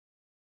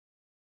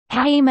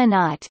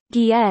Haymanot,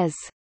 Ge'ez,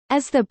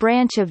 as the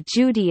branch of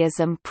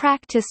Judaism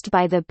practiced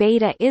by the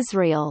Beta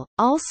Israel,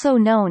 also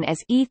known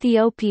as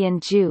Ethiopian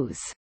Jews.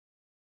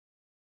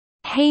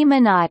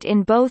 Haymanot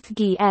in both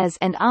Ge'ez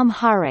and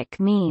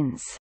Amharic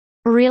means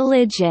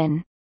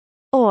religion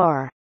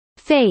or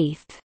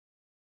faith.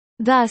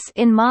 Thus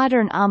in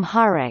modern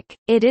Amharic,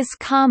 it is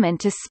common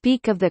to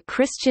speak of the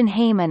Christian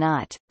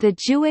Haymanot, the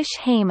Jewish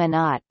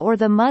Haymanot or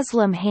the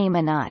Muslim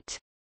Haymanot.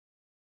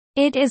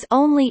 It is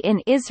only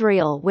in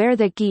Israel where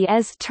the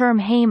Ge'ez term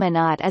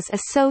Haymanot is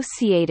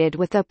associated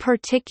with a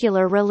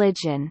particular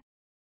religion.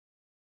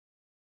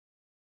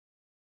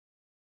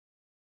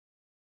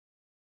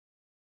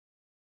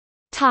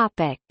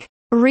 Topic: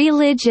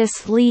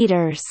 Religious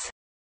leaders.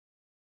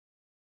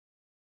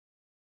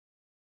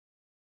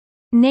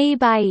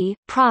 Nabi,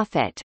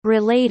 prophet,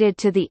 related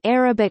to the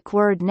Arabic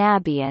word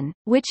Nabiyan,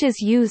 which is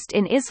used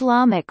in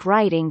Islamic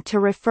writing to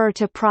refer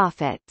to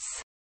prophets.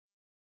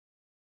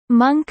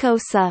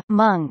 Munkosa,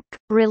 monk,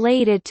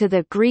 related to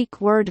the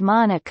Greek word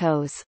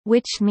monachos,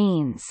 which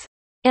means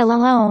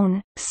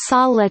alone,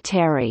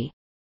 solitary.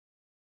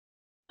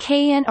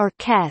 Kayan or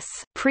Kes,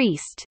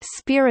 priest,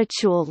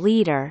 spiritual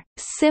leader,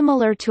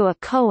 similar to a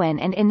Kohen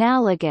and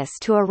analogous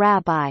to a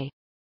rabbi.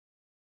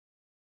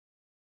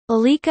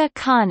 Alika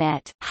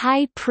Khanet,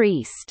 high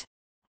priest.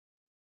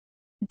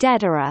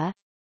 Dietary.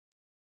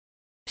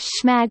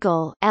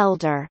 Shmagel,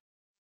 elder.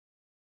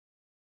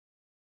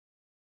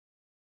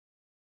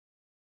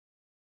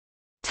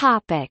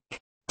 Topic: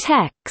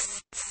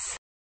 Texts.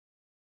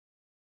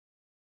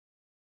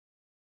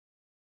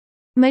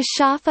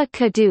 Mashafa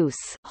Kadus,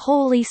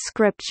 Holy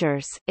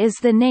Scriptures, is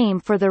the name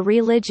for the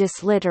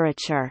religious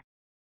literature.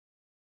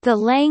 The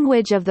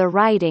language of the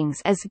writings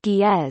is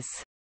Ge'ez.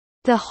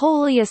 The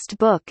holiest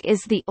book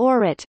is the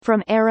Orit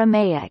from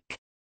Aramaic,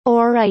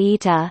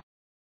 Oraita,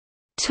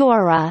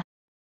 Torah,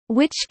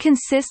 which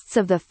consists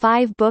of the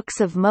 5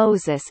 books of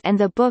Moses and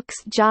the books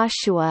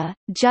Joshua,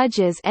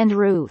 Judges and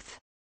Ruth.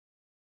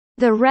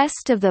 The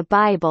rest of the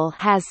Bible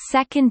has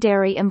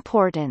secondary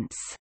importance.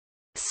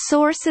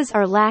 Sources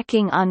are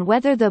lacking on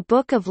whether the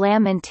Book of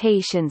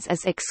Lamentations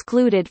is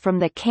excluded from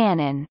the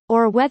canon,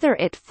 or whether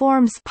it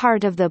forms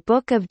part of the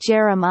Book of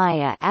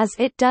Jeremiah as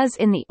it does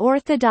in the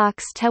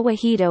Orthodox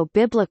Tewahedo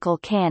biblical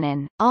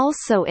canon.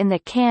 Also in the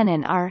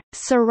canon are,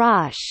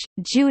 Sirach,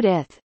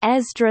 Judith,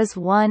 Esdras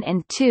 1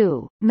 and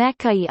 2,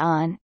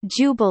 Mechaion,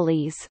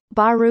 Jubilees,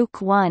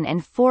 Baruch 1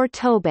 and 4,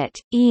 Tobit,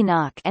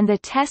 Enoch and the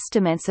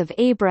Testaments of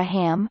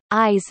Abraham,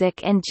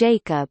 Isaac and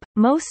Jacob.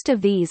 Most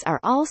of these are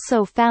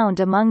also found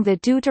among the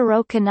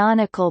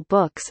deuterocanonical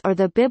books or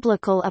the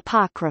biblical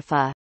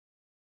apocrypha.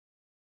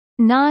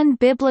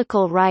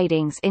 Non-biblical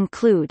writings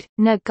include,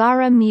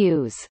 Nagara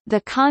Muse,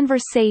 The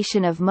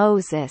Conversation of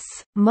Moses,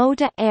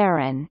 Mota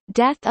Aaron,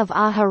 Death of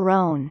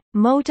Aharon,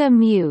 Mota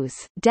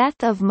Muse,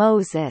 Death of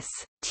Moses,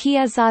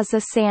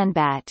 Tiazaza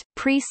Sanbat,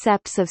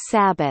 Precepts of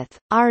Sabbath,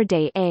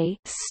 Arde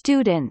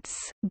Students,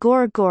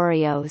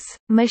 Gorgorios,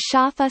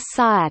 Mashafa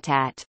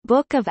Sa'atat,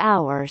 Book of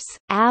Hours,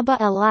 Abba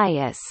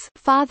Elias,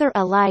 Father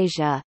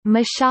Elijah,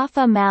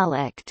 Mashafa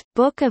Malakt,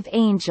 Book of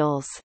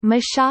Angels,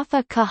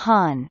 Mashafa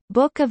Kahan,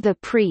 Book of the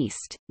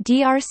Priest,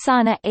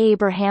 Diarsana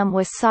Abraham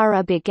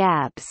Wasara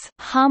Begabs,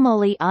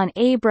 Homily on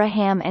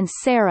Abraham and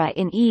Sarah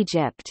in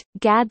Egypt,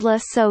 Gadla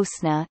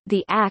Sosna,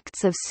 The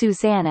Acts of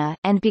Susanna,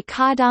 and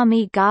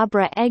Bikadami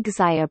Gabra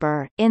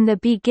Exayaber, In the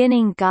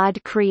Beginning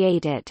God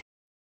Created.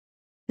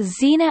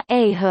 Zena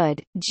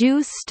Ehud,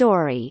 Jew's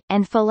Story,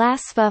 and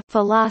Falasfa,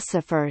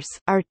 Philosophers,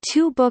 are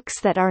 2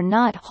 books that are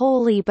not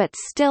holy but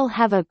still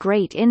have a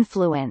great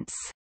influence.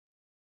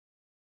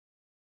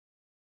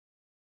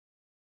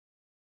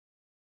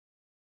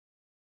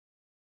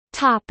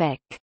 Topic: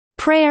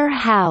 Prayer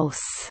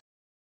House.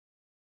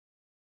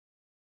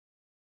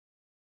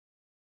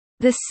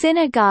 The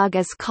synagogue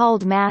is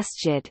called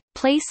Masjid,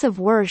 place of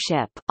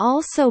worship,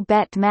 also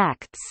Bet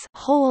Makts,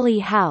 holy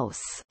house,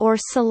 or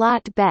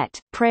Salat Bet,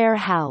 prayer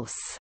house.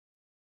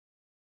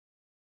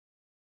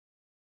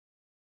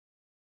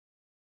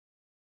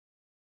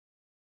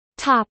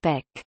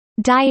 Topic: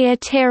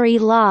 Dietary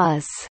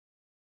laws.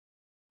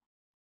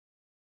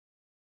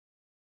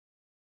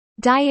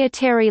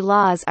 Dietary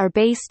laws are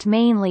based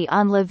mainly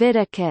on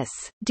Leviticus,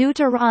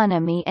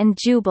 Deuteronomy and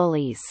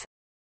Jubilees.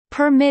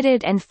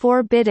 Permitted and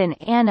forbidden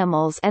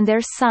animals and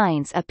their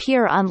signs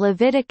appear on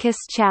Leviticus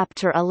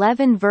chapter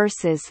 11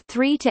 verses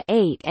 3 to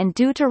 8 and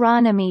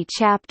Deuteronomy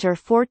chapter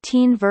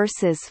 14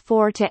 verses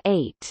 4 to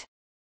 8.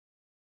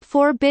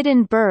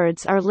 Forbidden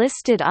birds are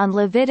listed on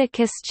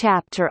Leviticus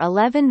chapter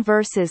 11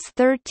 verses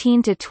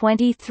 13 to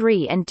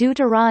 23 and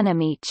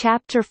Deuteronomy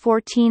chapter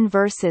 14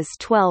 verses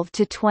 12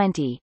 to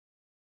 20.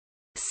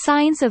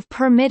 Signs of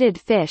permitted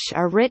fish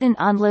are written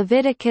on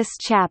Leviticus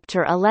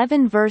chapter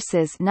 11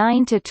 verses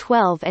 9 to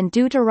 12 and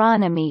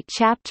Deuteronomy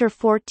chapter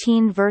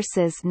 14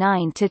 verses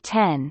 9 to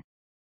 10.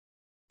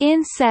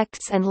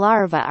 Insects and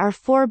larvae are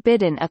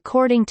forbidden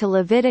according to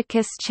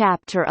Leviticus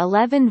chapter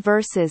 11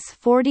 verses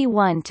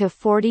 41 to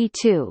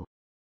 42.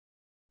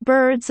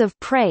 Birds of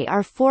prey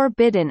are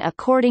forbidden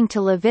according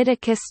to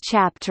Leviticus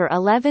chapter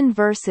 11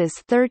 verses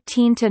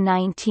 13 to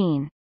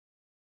 19.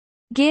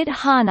 Gid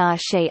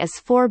Hanashe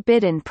is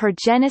forbidden per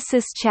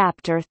Genesis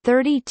chapter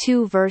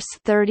 32 verse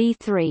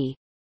 33.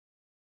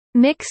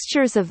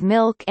 Mixtures of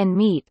milk and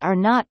meat are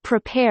not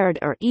prepared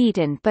or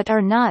eaten but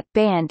are not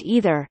banned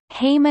either.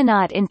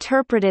 Haymanot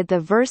interpreted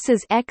the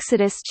verses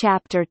Exodus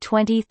chapter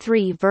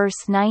 23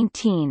 verse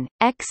 19,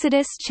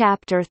 Exodus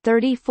chapter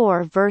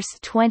 34 verse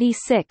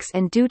 26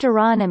 and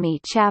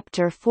Deuteronomy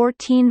chapter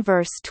 14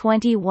 verse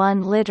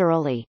 21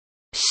 literally,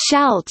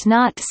 "Shalt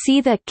not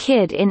see the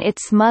kid in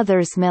its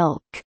mother's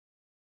milk,"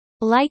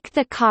 like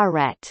the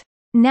karet.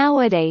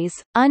 Nowadays,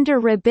 under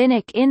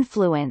rabbinic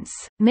influence,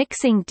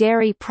 mixing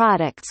dairy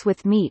products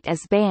with meat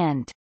is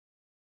banned.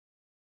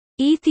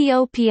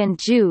 Ethiopian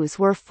Jews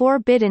were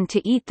forbidden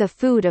to eat the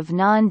food of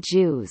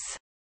non-Jews.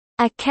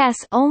 A kes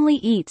only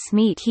eats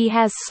meat he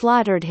has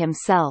slaughtered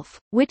himself,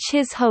 which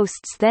his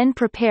hosts then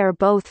prepare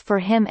both for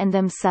him and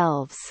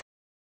themselves.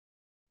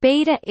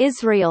 Beta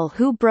Israel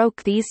who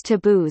broke these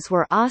taboos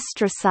were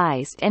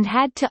ostracized and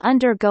had to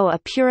undergo a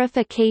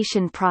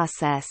purification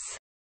process.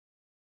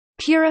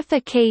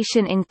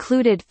 Purification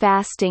included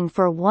fasting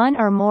for 1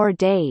 or more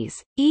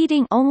days,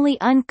 eating only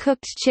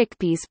uncooked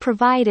chickpeas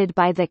provided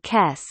by the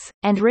kes,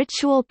 and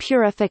ritual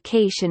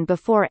purification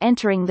before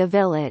entering the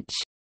village.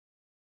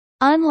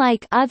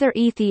 Unlike other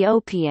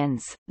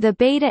Ethiopians, the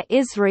Beta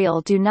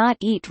Israel do not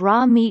eat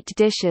raw meat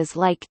dishes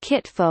like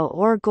kitfo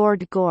or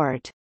gourd.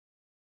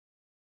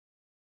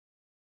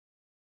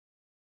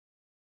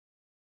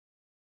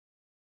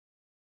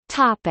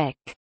 Topic: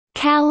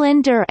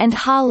 Calendar and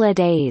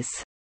holidays.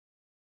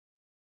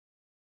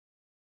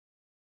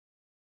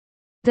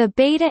 The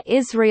Beta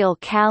Israel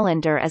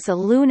calendar is a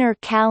lunar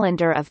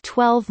calendar of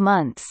 12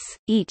 months,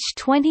 each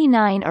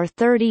 29 or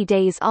 30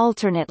 days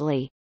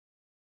alternately.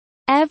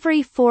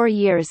 Every 4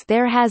 years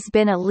there has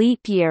been a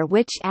leap year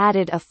which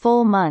added a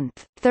full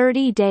month,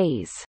 30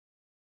 days.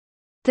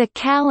 The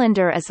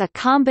calendar is a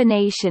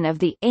combination of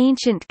the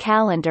ancient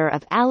calendar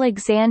of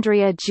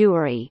Alexandria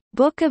Jewry,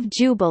 Book of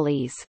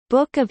Jubilees,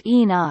 Book of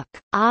Enoch,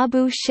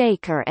 Abu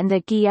Shaker and the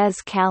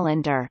Ge'ez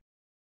calendar.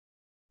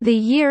 The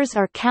years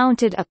are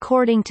counted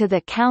according to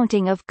the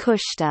counting of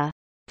Kushta.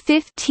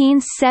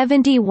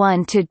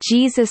 1571 to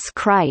Jesus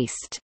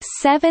Christ,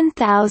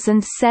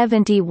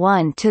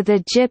 7071 to the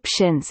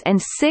Egyptians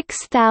and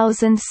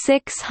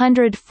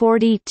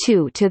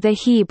 6642 to the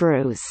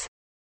Hebrews.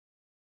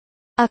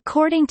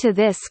 According to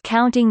this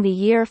counting the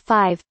year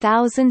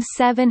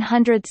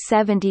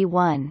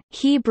 5771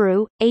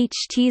 Hebrew,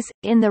 HTs,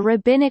 in the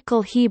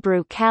rabbinical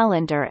Hebrew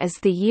calendar is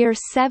the year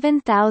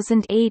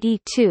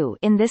 7082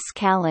 in this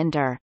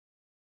calendar.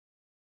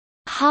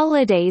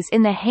 Holidays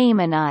in the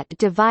Haymanot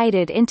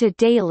divided into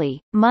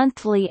daily,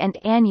 monthly and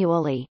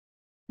annually.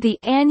 The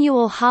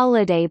annual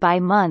holiday by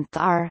month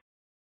are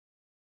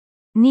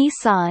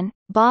Nisan,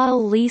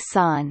 Baal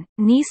Lisan,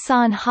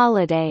 Nisan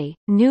holiday,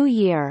 New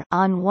Year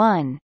on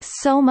 1,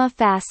 Soma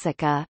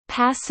Fasika,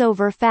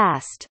 Passover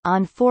fast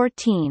on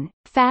 14,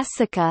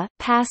 Fasika,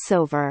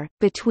 Passover,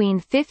 between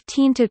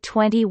 15 to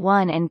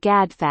 21 and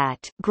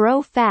Gadfat,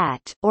 grow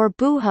fat, or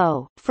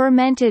Buho,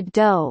 fermented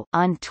dough,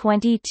 on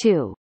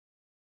 22.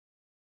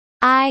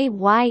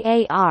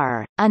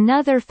 Iyar,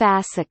 another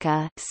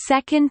Fasika,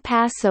 second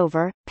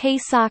Passover,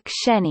 Pesach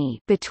Sheni,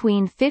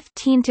 between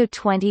 15 to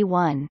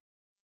 21.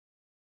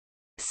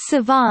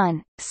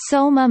 Sivan,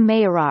 Soma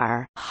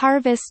Meirar,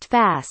 harvest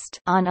fast,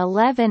 on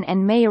 11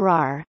 and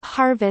Meirar,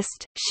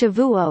 harvest,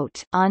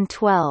 Shavuot, on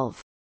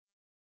 12.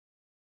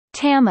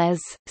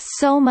 Tammuz,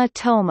 Soma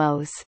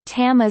Tomos,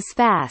 Tammuz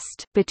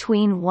fast,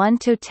 between 1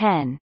 to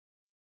 10.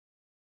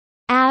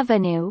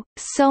 Avenue,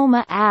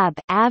 Soma Ab,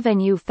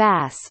 Avenue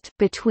fast,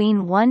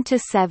 between 1 to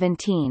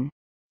 17.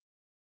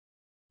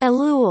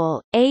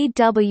 Elul,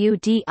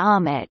 Awd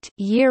Amit,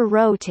 year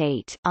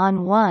rotate,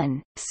 on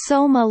 1,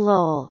 Soma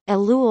Lul,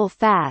 Elul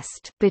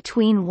fast,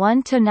 between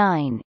 1 to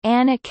 9,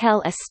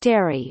 Anakel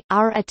Asteri,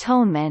 our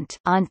atonement,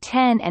 on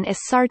 10 and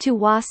Asartu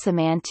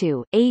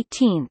Wasamantu,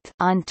 18th,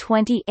 on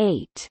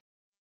 28.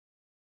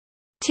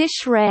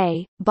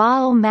 Tishrei,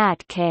 Baal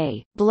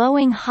Matke,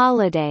 blowing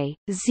holiday,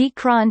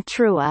 Zikron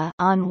Trua,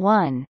 on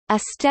 1,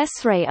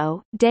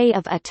 Astesreo, Day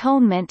of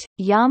Atonement,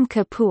 Yom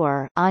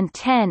Kippur, on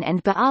 10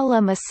 and Ba'ala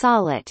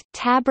Masalat,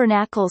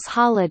 Tabernacles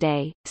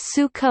holiday,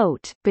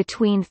 Sukkot,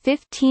 between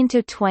 15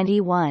 to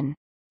 21.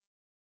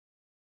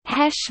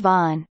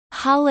 Heshvan,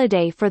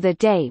 holiday for the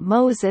day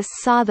Moses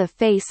saw the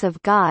face of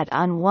God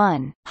on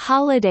 1,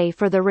 holiday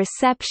for the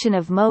reception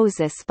of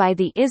Moses by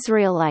the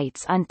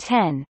Israelites on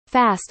 10,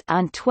 fast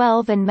on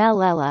 12 and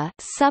Melela,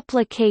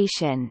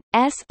 supplication,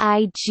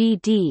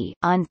 Sigd,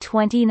 on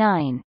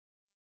 29.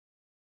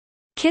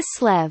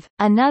 Kislev,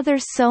 another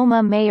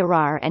Soma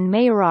Meirar and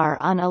Meirar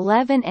on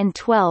 11 and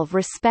 12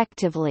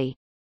 respectively.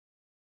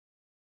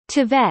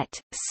 Tevet,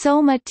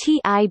 Soma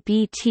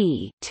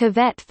Tibt,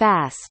 Tevet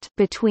fast,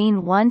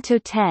 between 1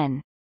 to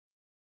 10.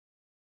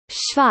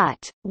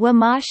 Shvat,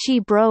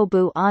 Wamashi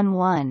Brobu on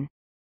 1.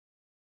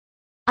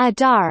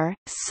 Adar,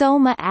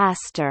 Soma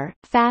Aster,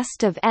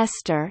 Fast of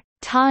Esther,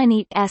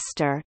 Ta'anit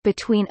Esther,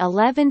 between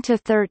 11 to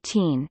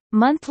 13.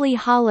 Monthly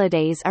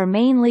holidays are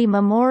mainly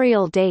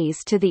memorial days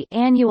to the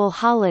annual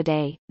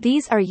holiday.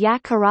 These are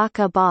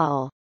Yakaraka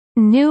Baal,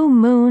 New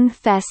Moon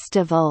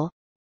Festival,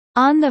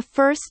 on the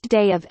first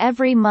day of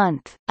every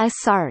month,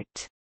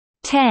 Asart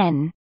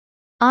 10,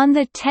 on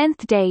the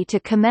 10th day to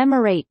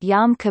commemorate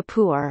Yom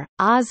Kippur,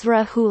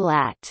 Azra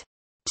Hulat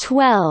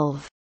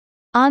 12,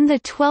 on the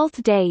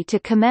 12th day to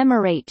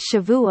commemorate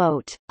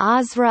Shavuot,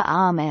 Azra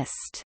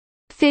Amist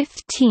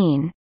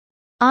 15,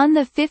 on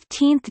the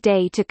 15th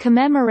day to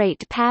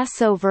commemorate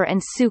Passover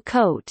and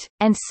Sukkot,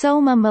 and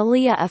Soma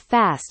Malia, a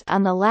fast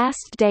on the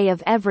last day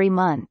of every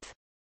month.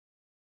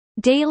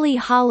 Daily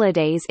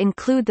holidays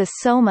include the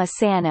Soma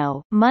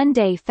Sano,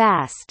 Monday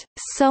fast,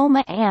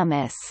 Soma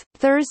Amis,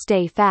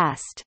 Thursday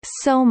fast,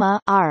 Soma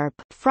Arb,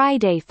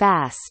 Friday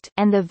fast,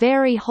 and the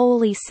very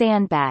holy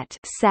Sanbat,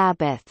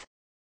 Sabbath.